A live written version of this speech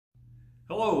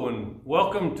Hello and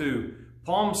welcome to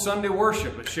Palm Sunday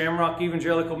worship at Shamrock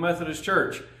Evangelical Methodist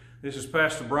Church. This is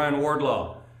Pastor Brian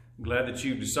Wardlaw. I'm glad that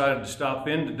you've decided to stop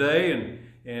in today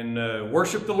and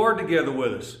worship the Lord together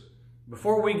with us.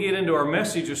 Before we get into our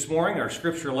message this morning, our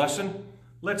scripture lesson,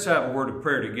 let's have a word of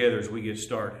prayer together as we get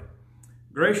started.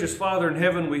 Gracious Father in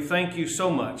heaven, we thank you so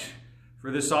much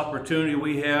for this opportunity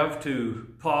we have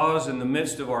to pause in the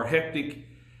midst of our hectic,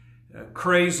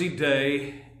 crazy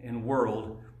day and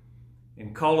world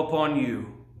and call upon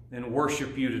you and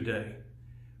worship you today.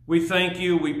 We thank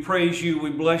you, we praise you,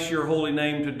 we bless your holy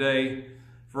name today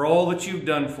for all that you've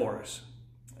done for us.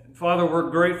 Father, we're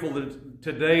grateful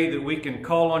today that we can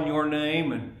call on your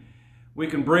name and we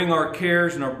can bring our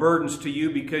cares and our burdens to you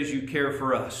because you care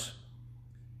for us.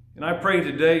 And I pray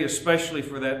today especially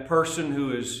for that person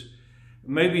who is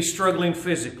maybe struggling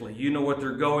physically. You know what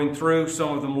they're going through.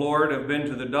 Some of them, Lord, have been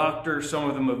to the doctor. Some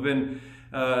of them have been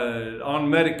on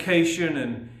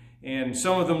medication, and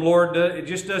some of them, Lord, it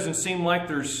just doesn't seem like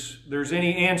there's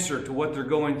any answer to what they're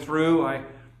going through. I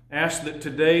ask that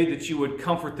today that you would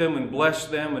comfort them and bless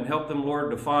them and help them,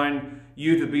 Lord, to find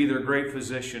you to be their great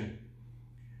physician.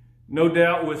 No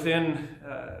doubt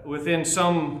within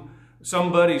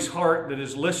somebody's heart that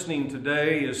is listening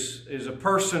today is a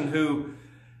person who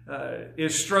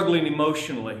is struggling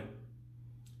emotionally.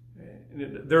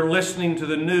 They're listening to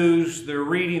the news, they're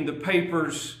reading the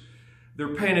papers,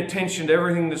 they're paying attention to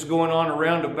everything that's going on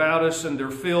around about us, and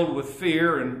they're filled with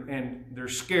fear and they're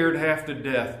scared half to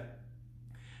death.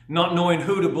 Not knowing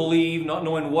who to believe, not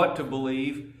knowing what to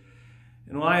believe.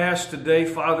 And I ask today,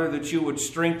 Father, that you would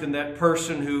strengthen that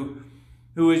person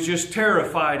who is just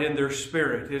terrified in their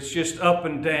spirit. It's just up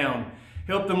and down.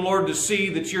 Help them, Lord, to see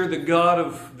that you're the God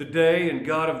of the day and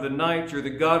God of the night. You're the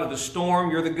God of the storm.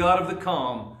 You're the God of the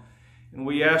calm. And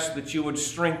we ask that you would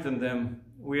strengthen them.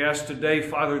 We ask today,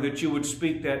 Father, that you would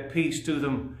speak that peace to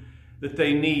them that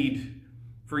they need,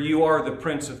 for you are the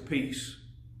Prince of Peace.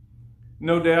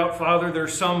 No doubt, Father,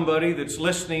 there's somebody that's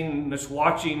listening, that's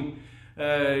watching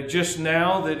just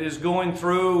now that is going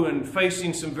through and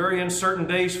facing some very uncertain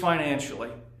days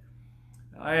financially.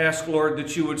 I ask, Lord,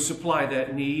 that you would supply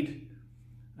that need.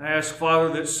 I ask, Father,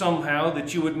 that somehow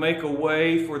that you would make a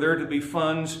way for there to be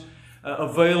funds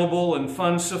available and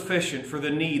funds sufficient for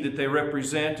the need that they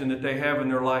represent and that they have in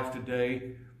their life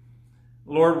today.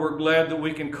 Lord, we're glad that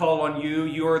we can call on you.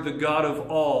 You are the God of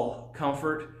all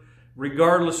comfort.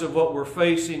 Regardless of what we're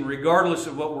facing, regardless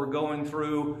of what we're going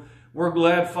through, we're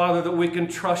glad, Father, that we can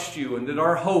trust you and that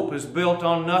our hope is built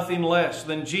on nothing less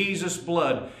than Jesus'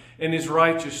 blood and his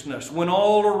righteousness. When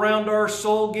all around our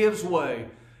soul gives way,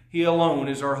 he alone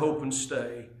is our hope and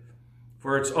stay.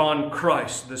 For it's on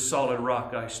Christ, the solid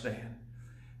rock, I stand.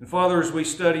 And Father, as we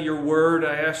study your word,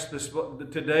 I ask this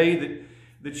today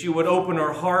that you would open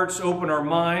our hearts, open our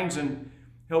minds, and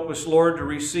help us, Lord, to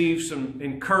receive some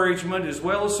encouragement as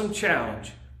well as some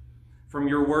challenge from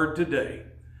your word today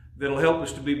that'll help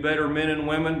us to be better men and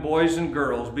women, boys and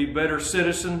girls, be better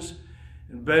citizens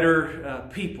and better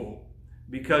people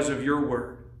because of your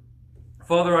word.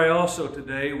 Father, I also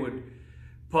today would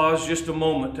pause just a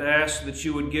moment to ask that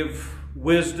you would give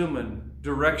wisdom and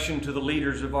direction to the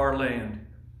leaders of our land.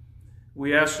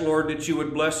 We ask, Lord, that you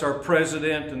would bless our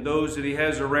president and those that he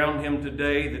has around him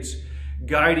today that's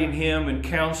guiding him and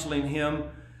counseling him.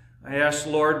 I ask,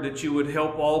 Lord, that you would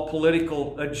help all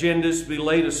political agendas be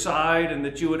laid aside and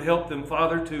that you would help them,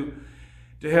 Father, to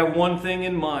have one thing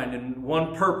in mind and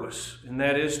one purpose, and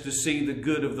that is to see the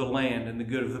good of the land and the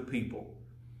good of the people.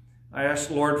 I ask,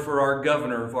 Lord, for our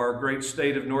governor of our great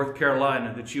state of North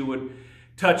Carolina, that you would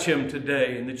touch him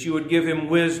today and that you would give him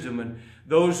wisdom, and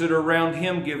those that are around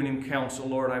him giving him counsel,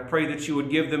 Lord, I pray that you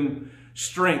would give them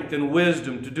strength and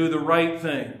wisdom to do the right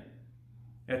thing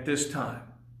at this time.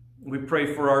 We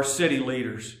pray for our city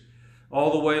leaders,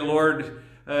 all the way, Lord,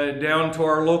 down to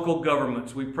our local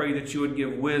governments. We pray that you would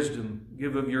give wisdom,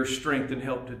 give of your strength and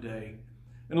help today.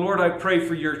 And Lord, I pray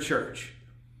for your church,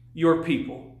 your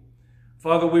people.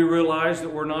 Father, we realize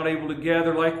that we're not able to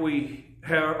gather like we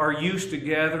are used to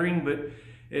gathering, but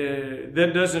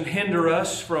that doesn't hinder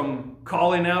us from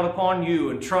calling out upon you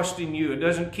and trusting you. It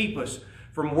doesn't keep us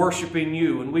from worshiping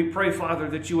you. And we pray, Father,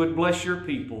 that you would bless your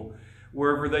people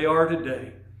wherever they are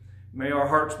today. May our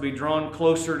hearts be drawn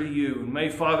closer to you. And may,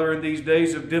 Father, in these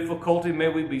days of difficulty, may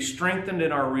we be strengthened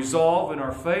in our resolve and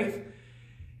our faith.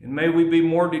 And may we be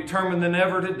more determined than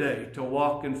ever today to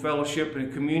walk in fellowship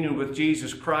and communion with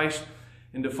Jesus Christ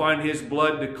and to find his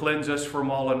blood to cleanse us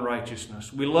from all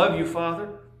unrighteousness. We love you, Father.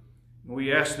 And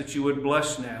we ask that you would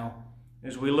bless now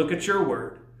as we look at your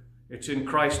word. It's in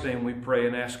Christ's name we pray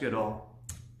and ask it all.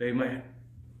 Amen.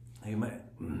 Amen.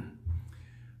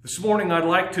 This morning I'd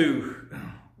like to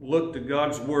look to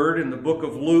God's Word in the book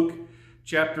of Luke,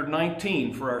 chapter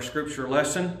 19 for our scripture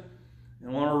lesson. I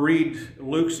want to read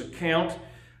Luke's account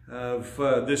of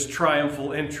this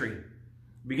triumphal entry.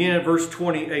 Beginning at verse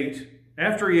 28.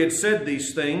 After he had said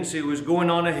these things, he was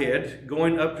going on ahead,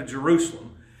 going up to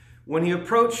Jerusalem. When he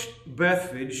approached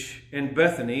Bethphage and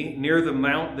Bethany, near the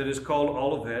mount that is called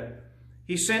Olivet,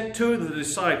 he sent two of the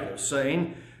disciples,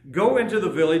 saying, "Go into the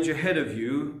village ahead of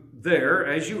you. There,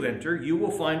 as you enter, you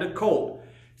will find a colt,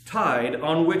 tied,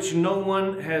 on which no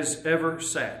one has ever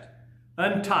sat.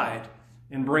 Untie it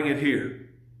and bring it here.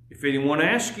 If anyone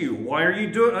asks you, 'Why are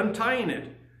you untying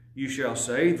it?' you shall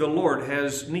say, 'The Lord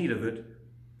has need of it.'"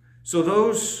 So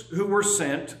those who were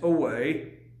sent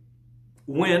away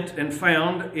went and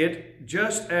found it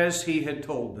just as he had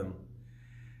told them.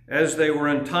 As they were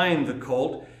untying the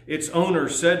colt, its owner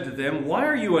said to them, "Why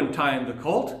are you untying the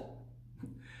colt?"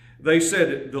 They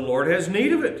said, "The Lord has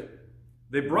need of it."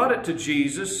 They brought it to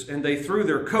Jesus, and they threw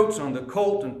their coats on the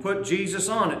colt and put Jesus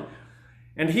on it.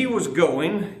 And as he was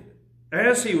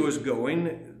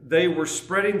going, they were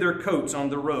spreading their coats on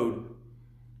the road.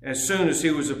 As soon as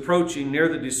he was approaching near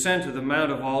the descent of the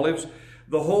Mount of Olives,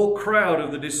 the whole crowd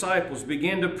of the disciples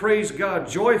began to praise God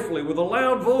joyfully with a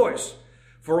loud voice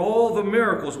for all the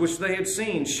miracles which they had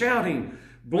seen, shouting,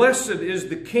 "Blessed is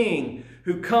the King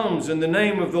who comes in the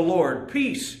name of the Lord,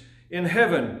 peace in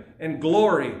heaven and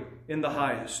glory in the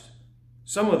highest."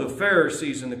 Some of the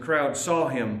Pharisees in the crowd saw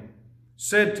him,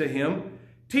 said to him,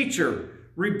 "Teacher,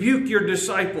 rebuke your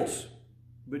disciples."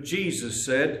 But Jesus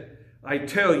said, "I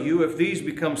tell you, if these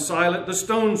become silent, the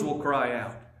stones will cry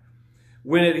out."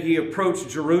 When he approached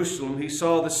Jerusalem, he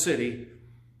saw the city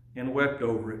and wept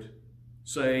over it,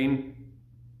 saying,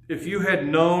 "If you had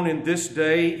known in this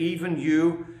day, even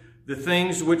you, the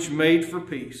things which made for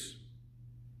peace,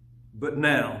 but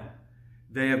now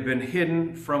they have been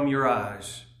hidden from your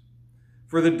eyes.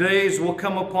 For the days will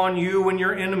come upon you when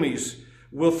your enemies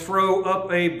will throw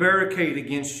up a barricade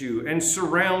against you and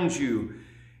surround you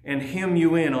and hem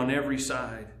you in on every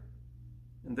side.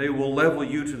 And they will level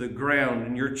you to the ground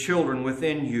and your children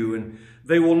within you, and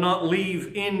they will not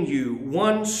leave in you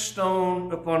one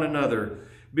stone upon another,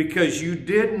 because you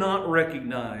did not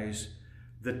recognize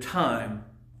the time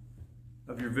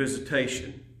of your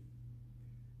visitation."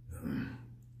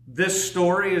 This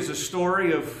story is a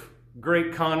story of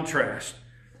great contrast,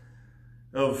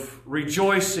 of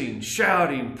rejoicing,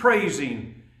 shouting,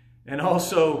 praising, and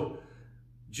also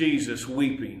Jesus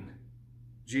weeping.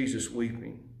 Jesus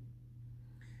weeping.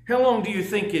 How long do you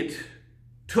think it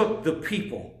took the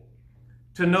people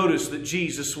to notice that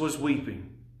Jesus was weeping?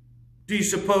 Do you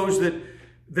suppose that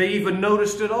they even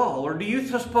noticed it all? Or do you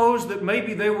suppose that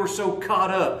maybe they were so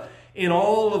caught up in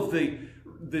all of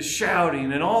the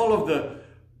shouting and all of the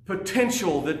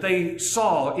potential that they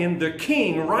saw in the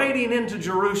king riding into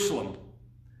Jerusalem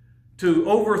to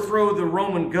overthrow the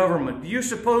Roman government? Do you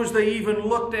suppose they even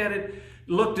looked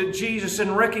at Jesus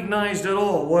and recognized at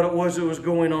all what it was that was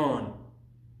going on?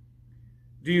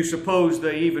 Do you suppose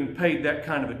they even paid that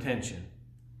kind of attention?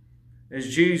 As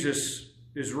Jesus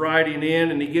is riding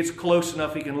in and he gets close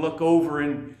enough, he can look over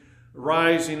and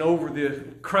rising over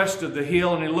the crest of the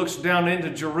hill, and he looks down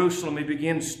into Jerusalem, he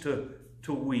begins to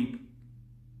weep.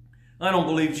 I don't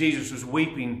believe Jesus was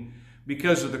weeping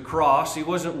because of the cross. He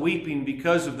wasn't weeping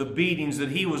because of the beatings that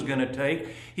he was going to take.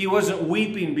 He wasn't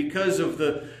weeping because of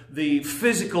the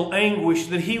physical anguish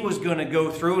that he was going to go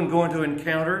through and going to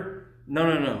encounter.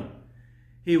 No.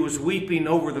 He was weeping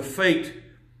over the fate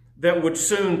that would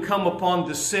soon come upon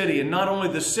the city, and not only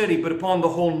the city, but upon the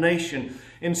whole nation.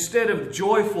 Instead of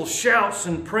joyful shouts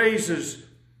and praises,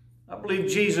 I believe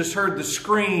Jesus heard the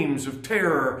screams of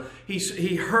terror.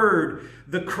 He heard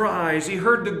the cries. He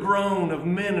heard the groan of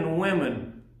men and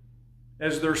women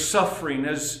as they're suffering,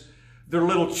 as their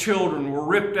little children were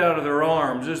ripped out of their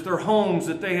arms, as their homes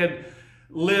that they had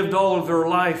lived all of their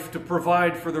life to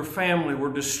provide for their family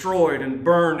were destroyed and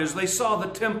burned, as they saw the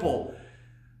temple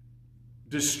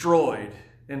destroyed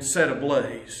and set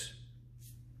ablaze.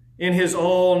 In his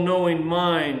all-knowing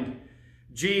mind,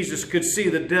 Jesus could see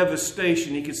the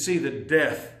devastation. He could see the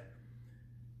death.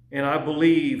 And I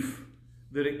believe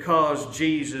that it caused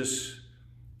Jesus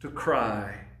to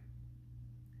cry.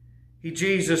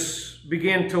 Jesus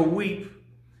began to weep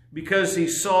because he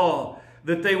saw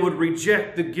that they would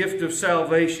reject the gift of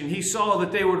salvation. He saw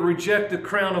that they would reject the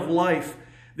crown of life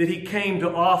that he came to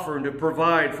offer and to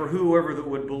provide for whoever that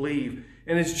would believe.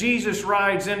 And as Jesus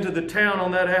rides into the town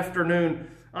on that afternoon,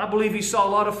 I believe he saw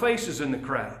a lot of faces in the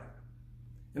crowd.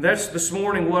 And that's this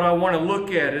morning what I want to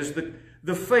look at, is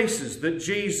the faces that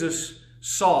Jesus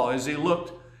saw as he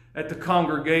looked at the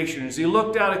congregation, as he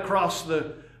looked out across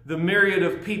the the myriad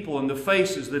of people and the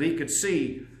faces that he could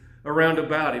see around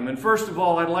about him. And first of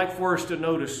all, I'd like for us to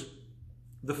notice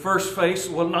the first face,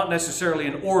 well, not necessarily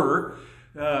in order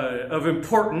of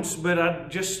importance, but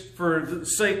just for the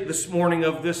sake this morning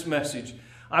of this message,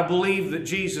 I believe that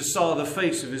Jesus saw the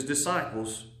face of his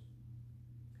disciples.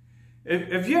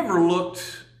 Have you ever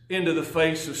looked into the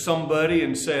face of somebody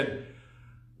and said,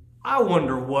 I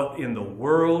wonder what in the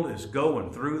world is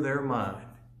going through their mind?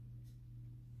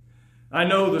 I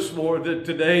know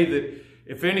today that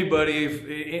if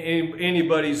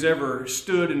anybody's ever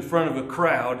stood in front of a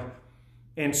crowd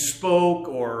and spoke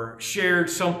or shared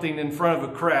something in front of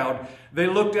a crowd, they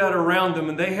looked out around them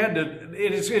and they had to,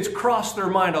 it's crossed their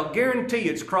mind. I'll guarantee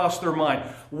it's crossed their mind.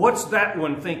 What's that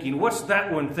one thinking? What's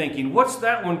that one thinking? What's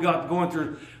that one got going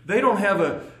through? They'd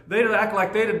act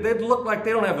like they'd look like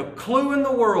they don't have a clue in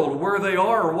the world where they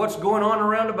are or what's going on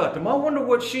around about them. I wonder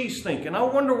what she's thinking. I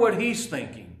wonder what he's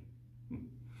thinking.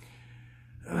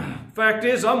 Fact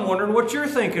is, I'm wondering what you're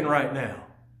thinking right now.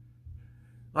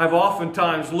 I've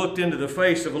oftentimes looked into the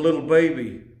face of a little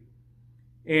baby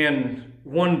and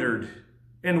wondered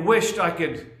and wished I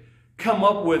could come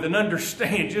up with and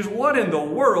understand just what in the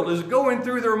world is going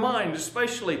through their mind,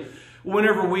 especially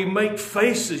whenever we make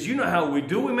faces. You know how we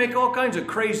do. We make all kinds of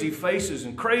crazy faces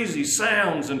and crazy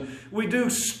sounds, and we do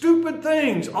stupid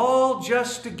things all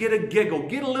just to get a giggle,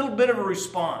 get a little bit of a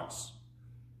response.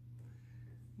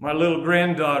 My little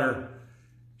granddaughter,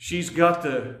 she's got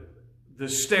the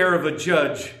stare of a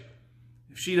judge.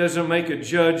 If she doesn't make a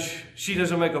judge, she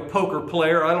doesn't make a poker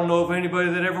player, I don't know of anybody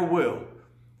that ever will.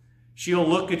 She'll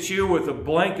look at you with the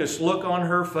blankest look on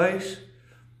her face.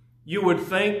 You would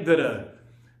think that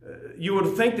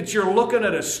you're looking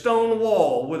at a stone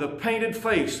wall with a painted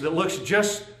face that looks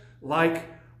just like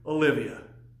Olivia.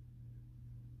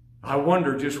 I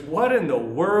wonder just what in the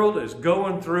world is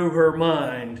going through her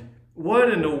mind.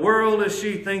 What in the world is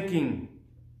she thinking?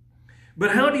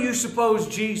 But how do you suppose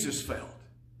Jesus felt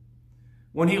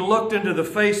when he looked into the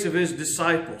face of his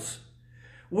disciples?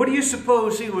 What do you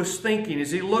suppose he was thinking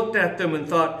as he looked at them and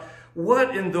thought,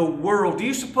 what in the world? Do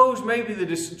you suppose maybe that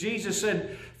Jesus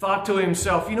thought to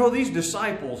himself, you know, these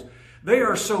disciples, they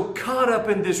are so caught up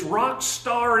in this rock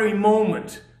starry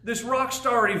moment, this rock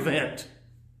star event,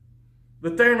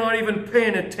 that they're not even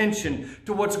paying attention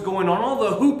to what's going on. All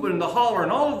the hooping and the hollering,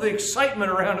 all of the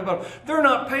excitement around about, they're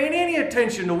not paying any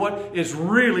attention to what is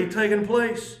really taking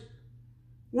place.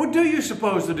 What do you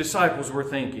suppose the disciples were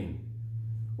thinking?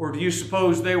 Or do you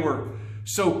suppose they were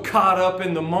so caught up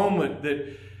in the moment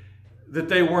that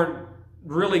they weren't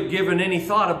really giving any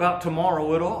thought about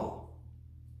tomorrow at all?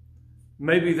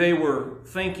 Maybe they were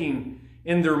thinking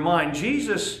in their mind.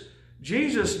 Jesus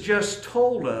just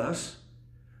told us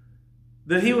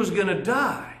that he was going to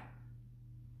die.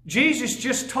 Jesus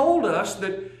just told us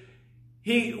that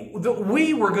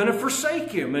we were going to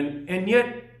forsake him. And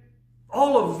yet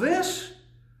all of this,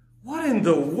 what in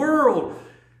the world?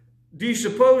 Do you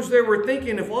suppose they were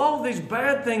thinking if all of these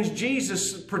bad things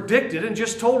Jesus predicted and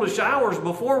just told us hours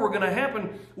before were going to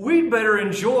happen, we'd better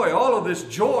enjoy all of this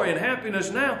joy and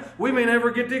happiness now. We may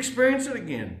never get to experience it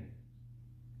again.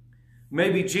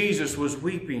 Maybe Jesus was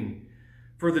weeping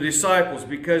for the disciples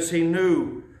because he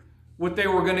knew what they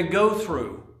were going to go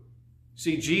through.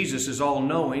 See, Jesus is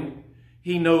all-knowing.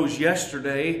 He knows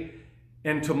yesterday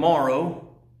and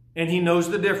tomorrow, and he knows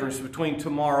the difference between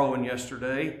tomorrow and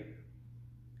yesterday.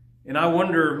 And I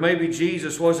wonder, maybe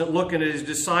Jesus wasn't looking at his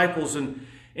disciples and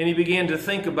he began to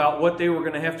think about what they were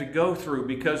going to have to go through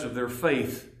because of their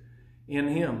faith in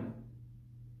him.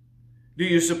 Do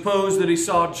you suppose that he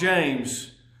saw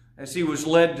James as he was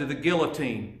led to the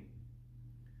guillotine?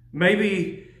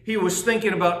 Maybe he was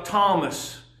thinking about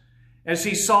Thomas as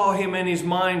he saw him in his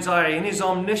mind's eye. In his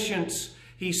omniscience,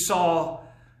 he saw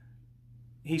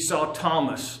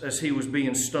Thomas as he was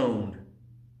being stoned.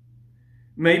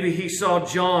 Maybe he saw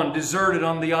John deserted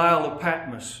on the Isle of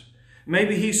Patmos.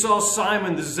 Maybe he saw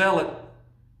Simon the Zealot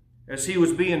as he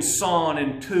was being sawn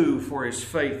in two for his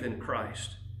faith in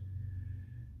Christ.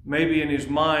 Maybe in his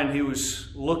mind he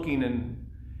was looking and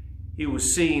he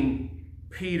was seeing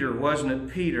Peter, wasn't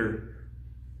it Peter,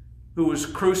 who was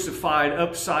crucified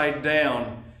upside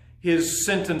down. His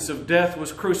sentence of death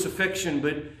was crucifixion,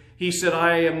 but he said,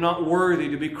 I am not worthy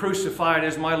to be crucified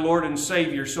as my Lord and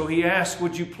Savior. So he asked,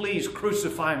 would you please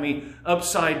crucify me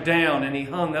upside down? And he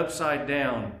hung upside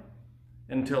down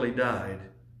until he died.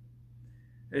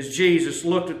 As Jesus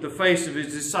looked at the face of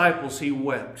his disciples, he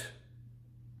wept.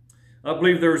 I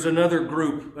believe there was another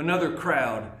group, another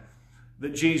crowd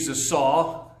that Jesus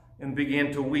saw and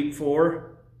began to weep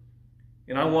for.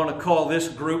 And I want to call this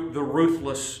group the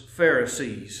ruthless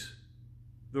Pharisees.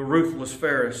 The ruthless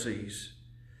Pharisees.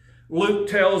 Luke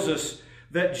tells us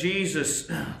that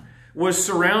Jesus was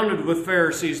surrounded with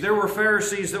Pharisees. There were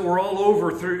Pharisees that were all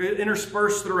over,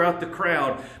 interspersed throughout the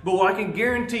crowd. But I can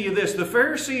guarantee you this, the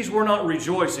Pharisees were not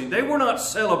rejoicing. They were not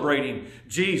celebrating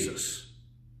Jesus.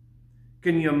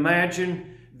 Can you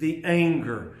imagine the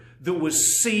anger that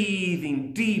was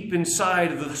seething deep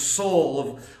inside of the soul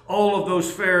of all of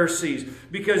those Pharisees?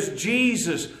 Because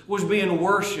Jesus was being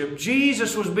worshiped.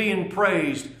 Jesus was being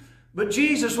praised. But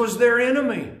Jesus was their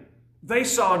enemy. They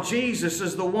saw Jesus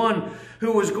as the one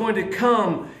who was going to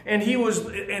come, and he was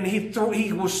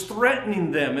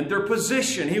threatening them and their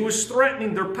position. He was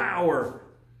threatening their power.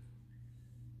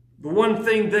 The one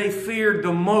thing they feared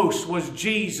the most was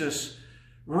Jesus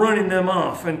running them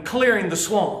off and clearing the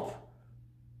swamp.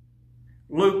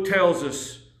 Luke tells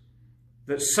us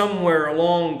that somewhere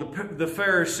along the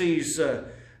Pharisees,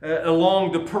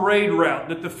 along the parade route,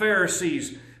 that the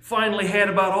Pharisees finally had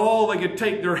about all they could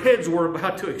take. Their heads were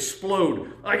about to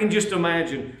explode. I can just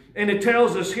imagine. And it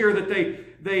tells us here that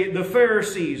the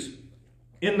Pharisees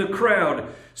in the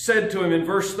crowd said to him in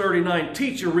verse 39,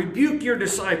 "Teacher, rebuke your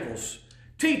disciples.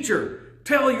 Teacher,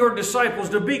 tell your disciples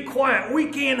to be quiet. We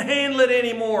can't handle it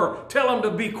anymore. Tell them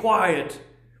to be quiet."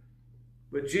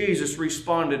 But Jesus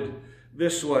responded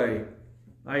this way,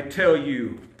 I tell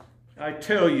you,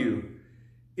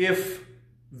 if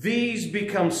these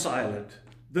become silent,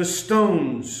 the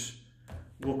stones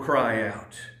will cry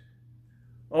out.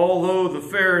 Although the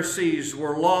Pharisees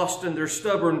were lost in their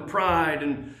stubborn pride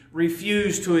and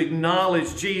refused to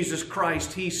acknowledge Jesus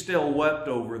Christ, he still wept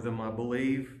over them, I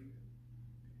believe.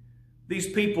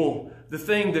 These people, the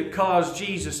thing that caused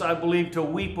Jesus, I believe, to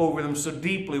weep over them so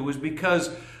deeply was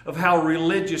because of how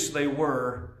religious they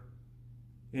were,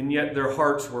 and yet their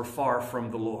hearts were far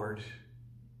from the Lord.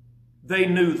 They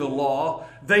knew the law.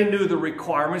 They knew the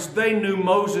requirements. They knew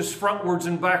Moses frontwards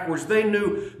and backwards. They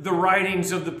knew the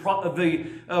writings of the prophets.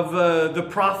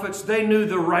 They knew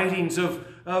the writings of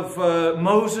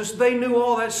Moses. They knew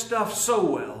all that stuff so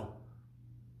well.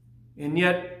 And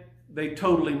yet they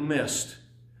totally missed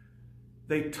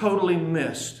the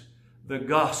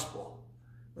gospel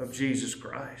of Jesus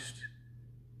Christ.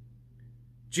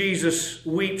 Jesus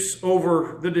weeps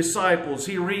over the disciples.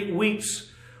 He weeps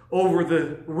over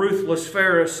the ruthless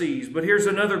Pharisees. But here's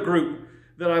another group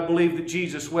that I believe that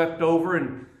Jesus wept over,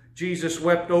 and Jesus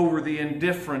wept over the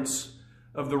indifference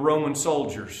of the Roman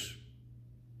soldiers.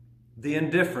 The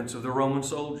indifference of the Roman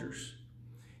soldiers.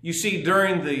 You see,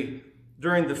 during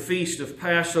the feast of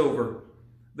Passover,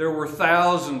 there were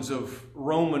thousands of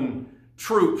Roman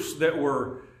troops that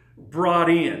were brought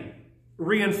in.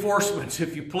 Reinforcements,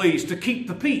 if you please, to keep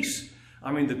the peace.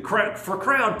 I mean, for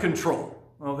crowd control.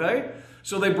 Okay?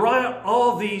 So they brought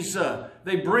all these,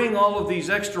 they bring all of these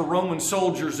extra Roman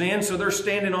soldiers in. So they're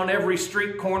standing on every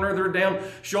street corner. They're down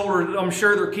shoulder. I'm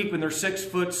sure they're keeping their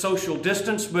 6-foot social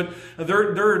distance, but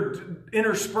they're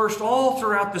interspersed all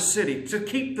throughout the city to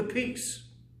keep the peace.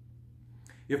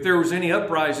 If there was any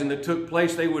uprising that took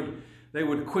place, they would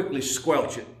quickly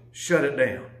squelch it, shut it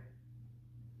down.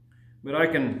 But I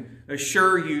can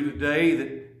assure you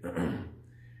today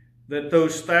that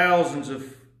those thousands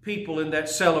of people in that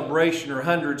celebration, or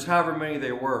hundreds, however many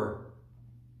they weren't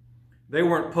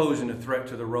posing a threat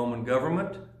to the Roman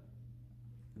government.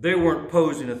 They weren't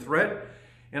posing a threat.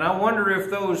 And I wonder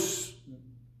if those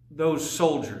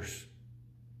soldiers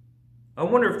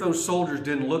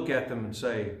didn't look at them and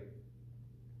say,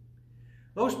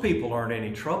 those people aren't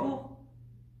any trouble.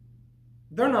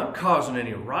 They're not causing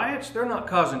any riots. They're not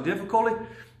causing difficulty.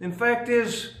 In fact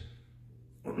is,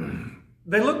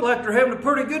 they look like they're having a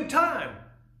pretty good time.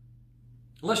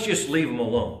 Let's just leave them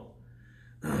alone.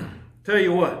 Tell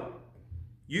you what,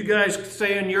 you guys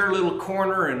stay in your little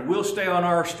corner and we'll stay on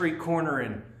our street corner,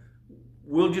 and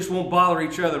we'll just won't bother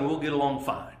each other and we'll get along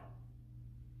fine.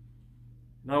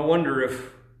 And I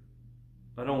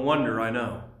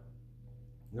know.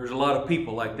 There's a lot of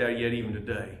people like that yet even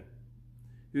today,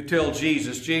 who tell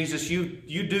Jesus,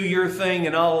 you do your thing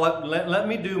and I'll let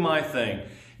me do my thing.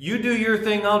 You do your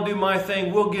thing, I'll do my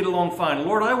thing, we'll get along fine.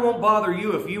 Lord, I won't bother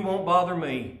you if you won't bother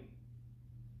me.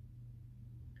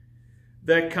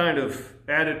 That kind of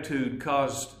attitude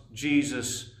caused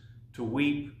Jesus to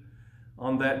weep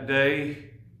on that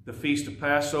day, the Feast of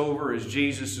Passover, as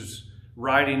Jesus is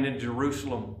riding into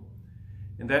Jerusalem.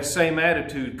 And that same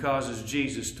attitude causes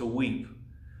Jesus to weep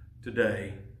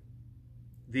today.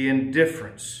 The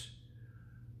indifference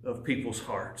of people's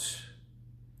hearts.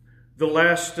 The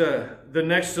next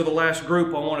to the last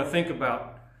group I want to think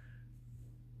about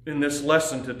in this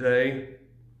lesson today,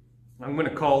 I'm going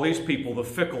to call these people the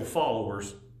fickle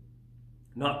followers.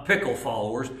 Not pickle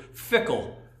followers,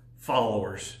 fickle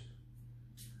followers.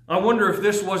 I wonder if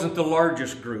this wasn't the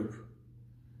largest group.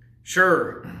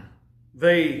 Sure,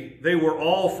 they were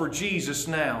all for Jesus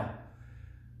now.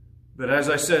 But as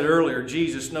I said earlier,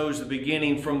 Jesus knows the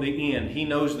beginning from the end. He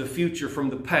knows the future from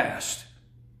the past.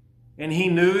 And he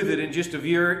knew that in just a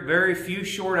very few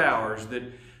short hours that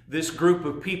this group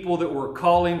of people that were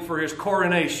calling for his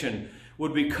coronation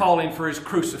would be calling for his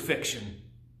crucifixion.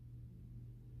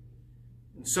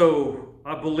 And so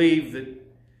I believe that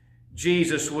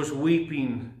Jesus was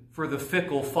weeping for the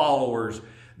fickle followers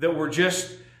that were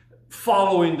just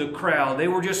following the crowd. They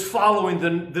were just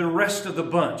following the rest of the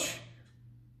bunch.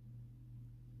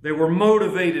 They were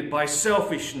motivated by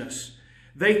selfishness.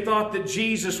 They thought that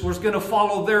Jesus was going to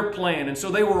follow their plan, and so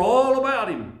they were all about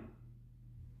him.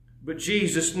 But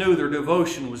Jesus knew their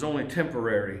devotion was only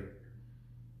temporary.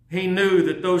 He knew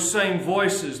that those same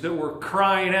voices that were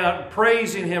crying out,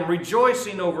 praising him,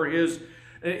 rejoicing over his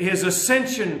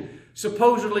ascension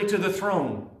supposedly to the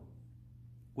throne,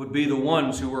 would be the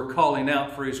ones who were calling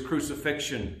out for his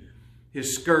crucifixion,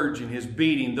 his scourging, his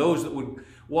beating. Those that would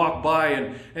walk by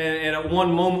and at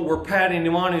one moment were patting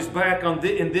him on his back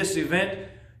in this event,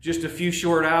 just a few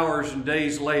short hours and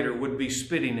days later would be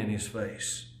spitting in his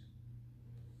face.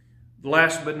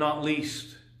 Last but not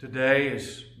least today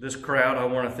is this crowd I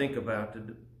want to think about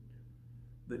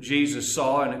that Jesus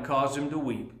saw, and it caused him to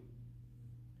weep.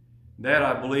 That,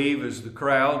 I believe, is the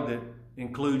crowd that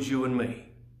includes you and me.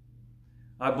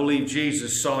 I believe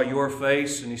Jesus saw your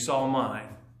face and he saw mine.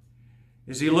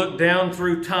 As he looked down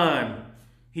through time,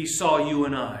 he saw you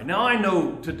and I. Now, I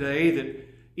know today that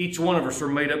each one of us are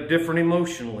made up different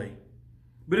emotionally.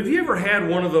 But have you ever had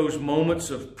one of those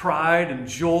moments of pride and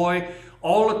joy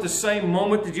all at the same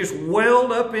moment that just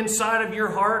welled up inside of your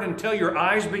heart until your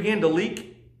eyes began to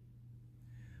leak?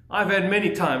 I've had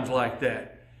many times like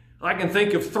that. I can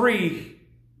think of 3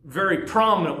 very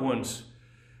prominent ones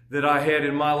that I had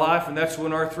in my life, and that's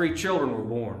when our 3 children were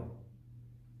born.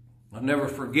 I'll never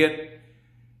forget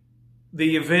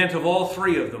the event of all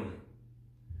 3 of them.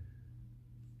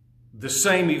 The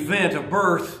same event of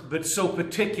birth, but so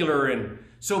particular and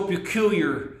so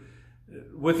peculiar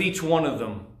with each one of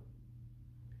them.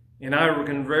 And I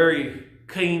can very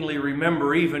keenly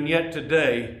remember, even yet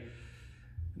today,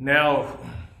 now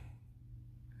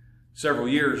several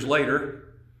years later,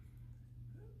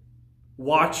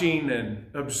 watching and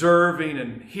observing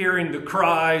and hearing the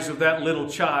cries of that little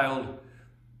child,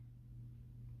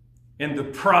 and the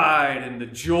pride and the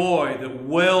joy that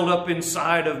welled up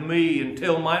inside of me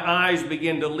until my eyes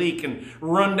began to leak and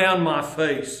run down my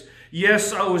face.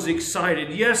 Yes, I was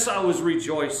excited. Yes, I was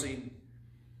rejoicing.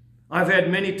 I've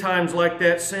had many times like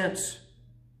that since.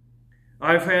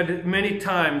 I've had many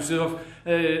times of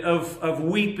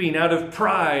weeping out of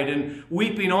pride, and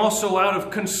weeping also out of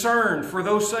concern for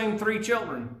those same 3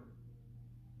 children.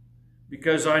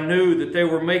 Because I knew that they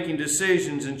were making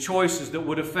decisions and choices that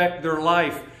would affect their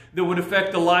life, that would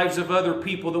affect the lives of other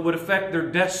people, that would affect their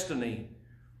destiny.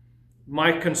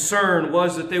 My concern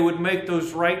was that they would make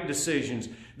those right decisions.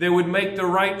 They would make the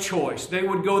right choice. They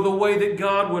would go the way that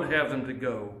God would have them to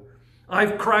go.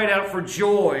 I've cried out for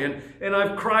joy, and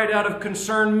I've cried out of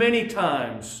concern many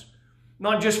times.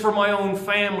 Not just for my own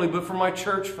family, but for my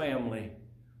church family.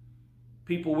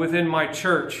 People within my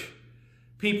church.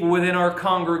 People within our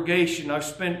congregation. I've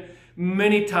spent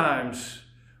many times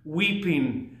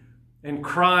weeping and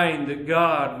crying that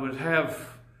God would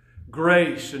have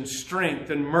grace and strength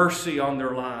and mercy on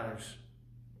their lives.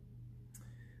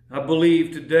 I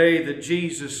believe today that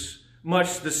Jesus,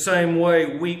 much the same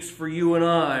way, weeps for you and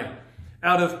I,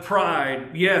 out of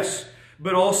pride, yes,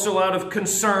 but also out of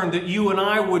concern that you and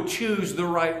I would choose the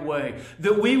right way,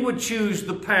 that we would choose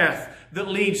the path that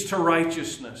leads to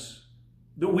righteousness,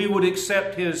 that we would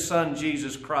accept His Son,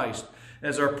 Jesus Christ,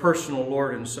 as our personal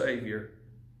Lord and Savior.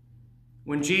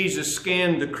 When Jesus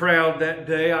scanned the crowd that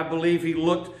day, I believe He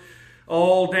looked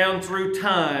all down through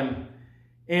time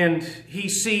and He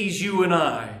sees you and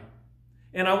I.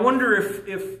 And I wonder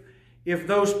if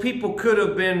those people could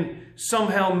have been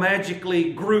somehow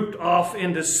magically grouped off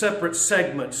into separate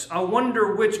segments. I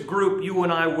wonder which group you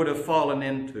and I would have fallen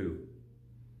into.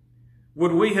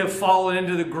 Would we have fallen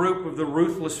into the group of the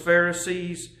ruthless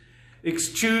Pharisees,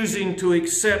 choosing to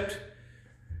accept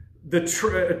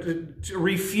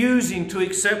refusing to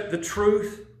accept the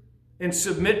truth and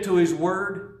submit to His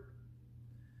Word?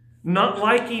 Not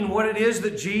liking what it is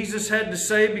that Jesus had to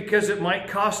say because it might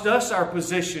cost us our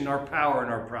position, our power,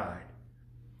 and our pride.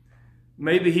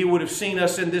 Maybe He would have seen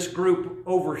us in this group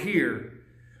over here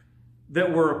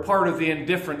that were a part of the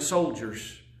indifferent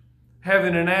soldiers,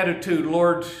 having an attitude,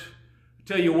 Lord,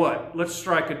 tell you what, let's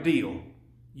strike a deal.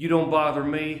 You don't bother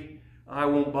me, I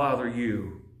won't bother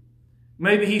you.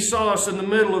 Maybe He saw us in the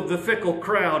middle of the fickle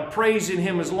crowd, praising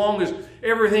Him as long as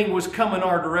everything was coming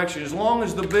our direction, as long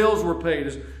as the bills were paid,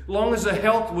 as long as the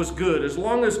health was good, as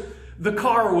long as the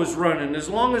car was running, as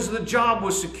long as the job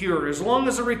was secure, as long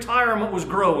as the retirement was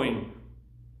growing.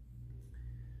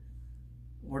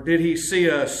 Or did He see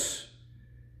us?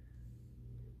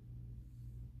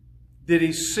 Did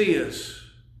He see us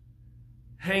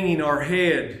hanging our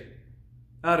head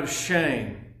out of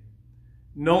shame,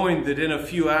 knowing that in a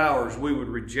few hours we would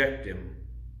reject Him?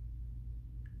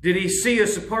 Did He see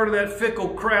us a part of that fickle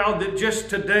crowd that just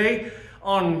today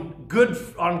on Good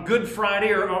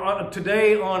Friday or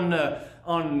today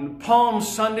on Palm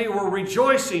Sunday we're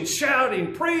rejoicing,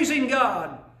 shouting, praising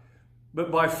God, but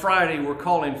by Friday we're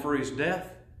calling for His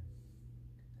death?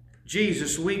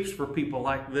 Jesus weeps for people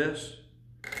like this.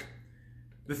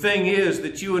 The thing is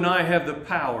that you and I have the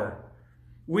power.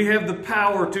 We have the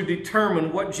power to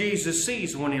determine what Jesus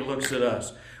sees when He looks at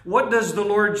us. What does the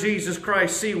Lord Jesus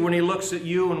Christ see when He looks at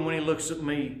you and when He looks at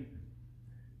me?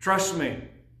 Trust me,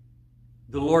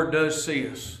 the Lord does see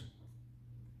us.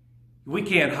 We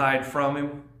can't hide from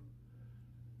Him.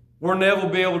 We'll never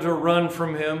be able to run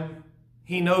from Him.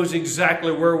 He knows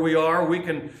exactly where we are. We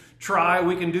can try,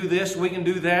 we can do this, we can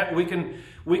do that, we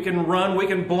can run, we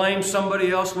can blame somebody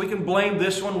else, we can blame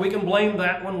this one, we can blame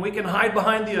that one, we can hide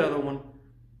behind the other one.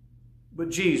 But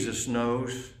Jesus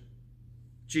knows.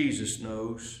 Jesus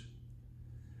knows.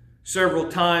 Several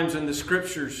times in the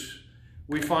Scriptures,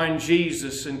 we find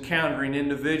Jesus encountering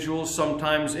individuals,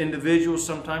 sometimes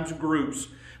groups.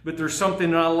 But there's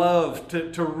something that I love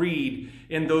to read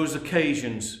in those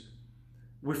occasions.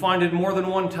 We find it more than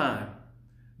one time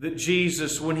that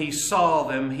Jesus, when He saw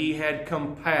them, He had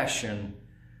compassion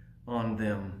on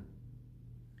them.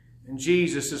 And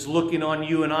Jesus is looking on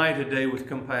you and I today with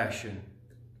compassion.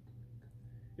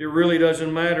 It really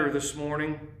doesn't matter this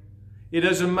morning. It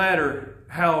doesn't matter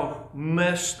how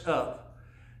messed up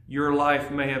your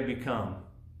life may have become.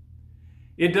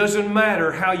 It doesn't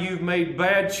matter how you've made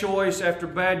bad choice after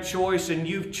bad choice and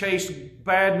you've chased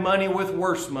bad money with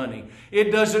worse money. It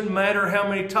doesn't matter how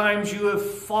many times you have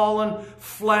fallen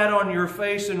flat on your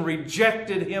face and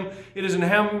rejected Him. It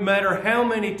doesn't matter how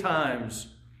many times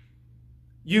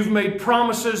you've made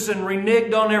promises and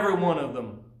reneged on every one of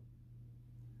them.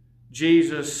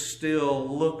 Jesus still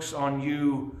looks on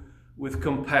you with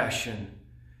compassion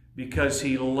because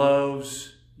He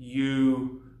loves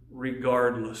you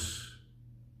regardless.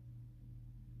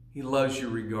 He loves you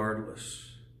regardless.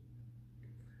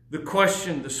 The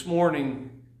question this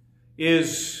morning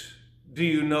is, do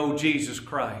you know Jesus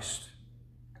Christ?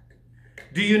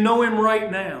 Do you know Him right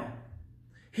now?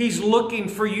 He's looking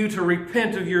for you to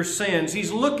repent of your sins.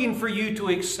 He's looking for you to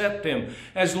accept Him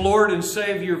as Lord and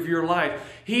Savior of your life.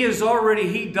 He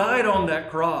died on that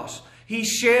cross. He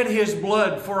shed His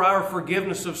blood for our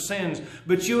forgiveness of sins.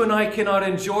 But you and I cannot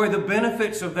enjoy the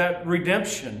benefits of that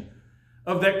redemption,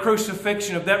 of that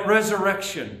crucifixion, of that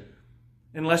resurrection,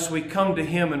 unless we come to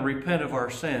Him and repent of our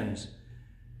sins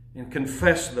and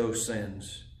confess those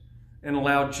sins and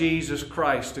allow Jesus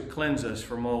Christ to cleanse us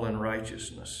from all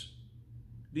unrighteousness.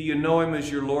 Do you know Him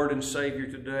as your Lord and Savior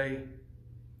today?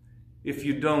 If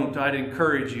you don't, I'd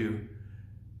encourage you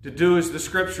to do as the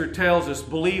Scripture tells us.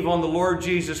 Believe on the Lord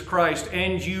Jesus Christ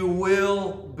and you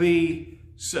will be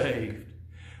saved.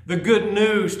 The good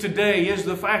news today is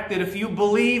the fact that if you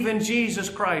believe in Jesus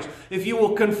Christ, if you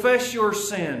will confess your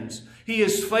sins, He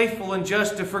is faithful and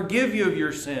just to forgive you of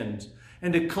your sins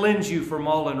and to cleanse you from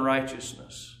all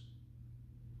unrighteousness.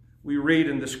 We read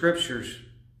in the Scriptures,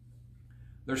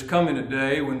 there's coming a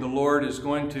day when the Lord is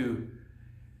going to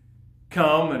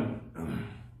come and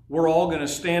we're all going to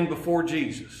stand before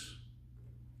Jesus.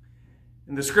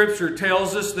 And the Scripture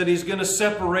tells us that He's going to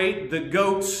separate the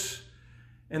goats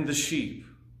and the sheep.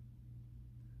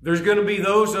 There's going to be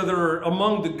those that are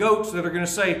among the goats that are going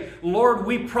to say, Lord,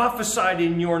 we prophesied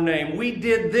in your name. We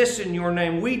did this in your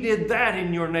name. We did that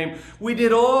in your name. We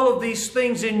did all of these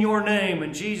things in your name.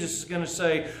 And Jesus is going to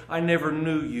say, I never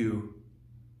knew you.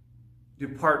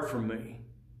 Depart from me.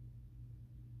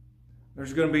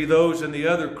 There's going to be those in the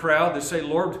other crowd that say,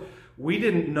 Lord, we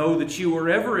didn't know that you were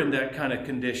ever in that kind of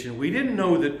condition. We didn't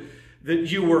know that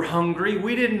you were hungry.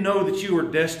 We didn't know that you were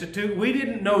destitute. We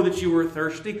didn't know that you were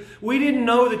thirsty. We didn't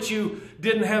know that you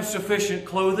didn't have sufficient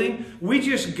clothing. We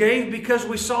just gave because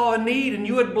we saw a need and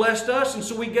you had blessed us, and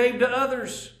so we gave to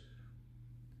others.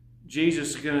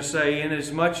 Jesus is going to say,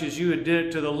 inasmuch as you had did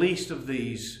it to the least of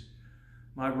these,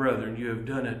 my brethren, you have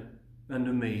done it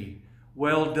unto me.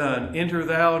 Well done. Enter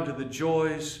thou into the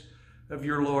joys of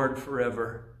your Lord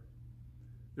forever.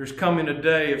 There's coming a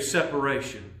day of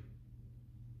separation.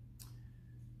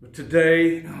 But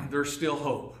today, there's still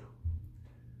hope.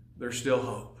 there's still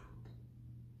hope.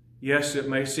 Yes, it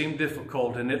may seem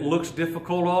difficult, and it looks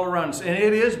difficult all around us, and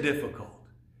it is difficult.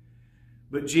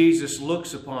 But Jesus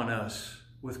looks upon us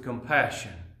with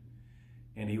compassion,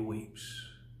 and He weeps.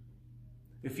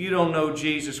 If you don't know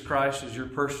Jesus Christ as your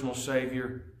personal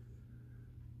Savior,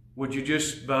 would you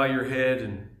just bow your head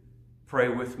and pray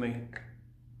with me?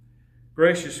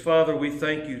 Gracious Father, we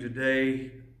thank You today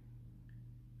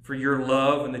for Your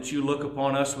love and that You look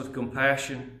upon us with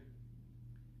compassion.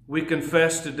 We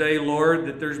confess today, Lord,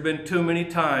 that there's been too many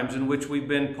times in which we've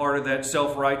been part of that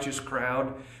self-righteous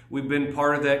crowd. We've been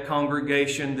part of that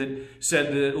congregation that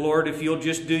said that, Lord, if You'll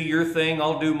just do Your thing,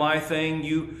 I'll do my thing.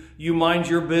 You mind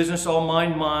your business, I'll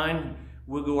mind mine.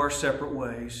 We'll go our separate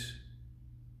ways.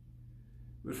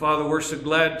 But Father, we're so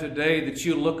glad today that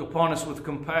You look upon us with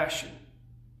compassion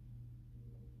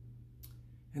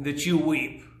and that You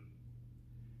weep.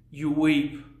 You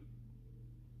weep.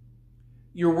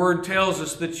 Your word tells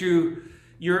us that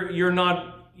you're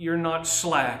not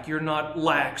slack, you're not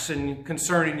lax in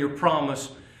concerning Your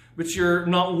promise, but You're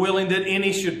not willing that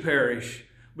any should perish,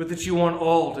 but that You want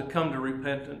all to come to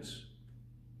repentance.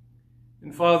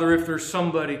 And Father, if there's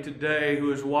somebody today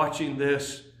who is watching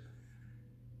this,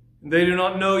 and they do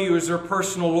not know You as their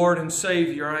personal Lord and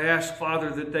Savior, I ask, Father,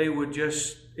 that they would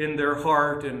just in their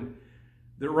heart, and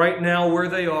that right now where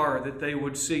they are, that they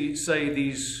would say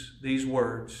these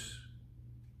words.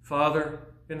 Father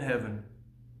in heaven,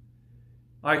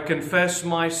 I confess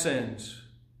my sins.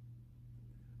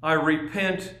 I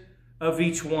repent of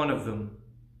each one of them.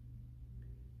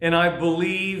 And I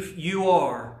believe You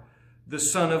are the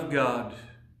Son of God.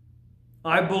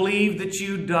 I believe that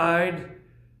You died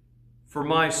for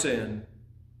my sin.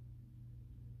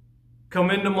 Come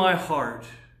into my heart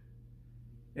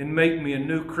and make me a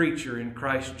new creature in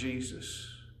Christ Jesus.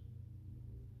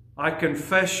 I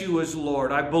confess You as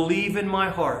Lord. I believe in my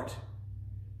heart.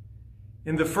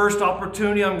 In the first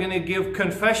opportunity, I'm going to give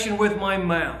confession with my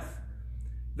mouth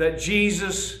that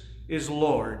Jesus is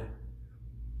Lord.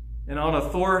 And on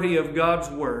authority of God's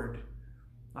Word,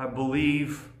 I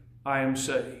believe I am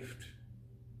saved.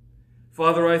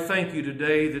 Father, I thank You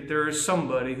today that there is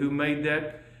somebody who made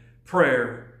that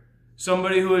prayer,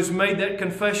 somebody who has made that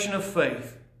confession of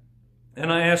faith.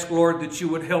 And I ask, Lord, that You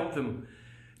would help them,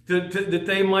 that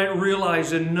they might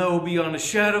realize and know beyond a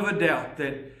shadow of a doubt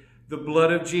that the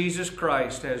blood of Jesus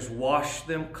Christ has washed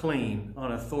them clean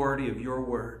on authority of Your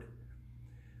Word.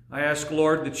 I ask,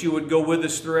 Lord, that You would go with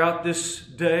us throughout this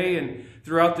day and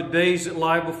throughout the days that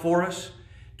lie before us.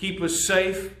 Keep us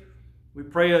safe. We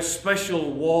pray a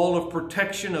special wall of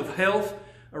protection of health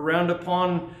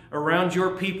around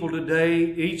Your people today,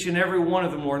 each and every one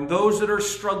of them, Lord. And those that are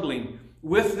struggling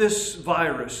with this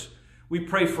virus, we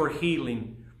pray for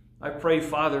healing. I pray,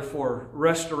 Father, for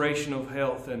restoration of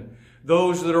health, and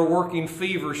those that are working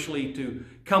feverishly to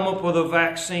come up with a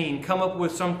vaccine, come up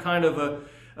with some kind of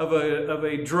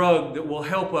a drug that will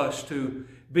help us to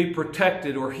be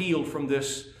protected or healed from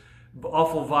this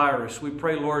awful virus. We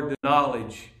pray, Lord, the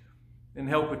knowledge and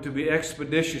help it to be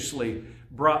expeditiously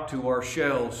brought to our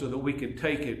shelves so that we could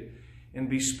take it and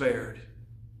be spared.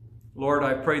 Lord,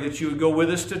 I pray that You would go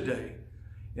with us today.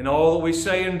 In all that we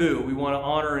say and do, we want to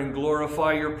honor and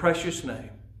glorify Your precious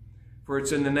name. For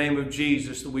it's in the name of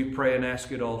Jesus that we pray and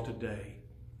ask it all today.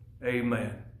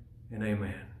 Amen and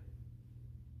amen.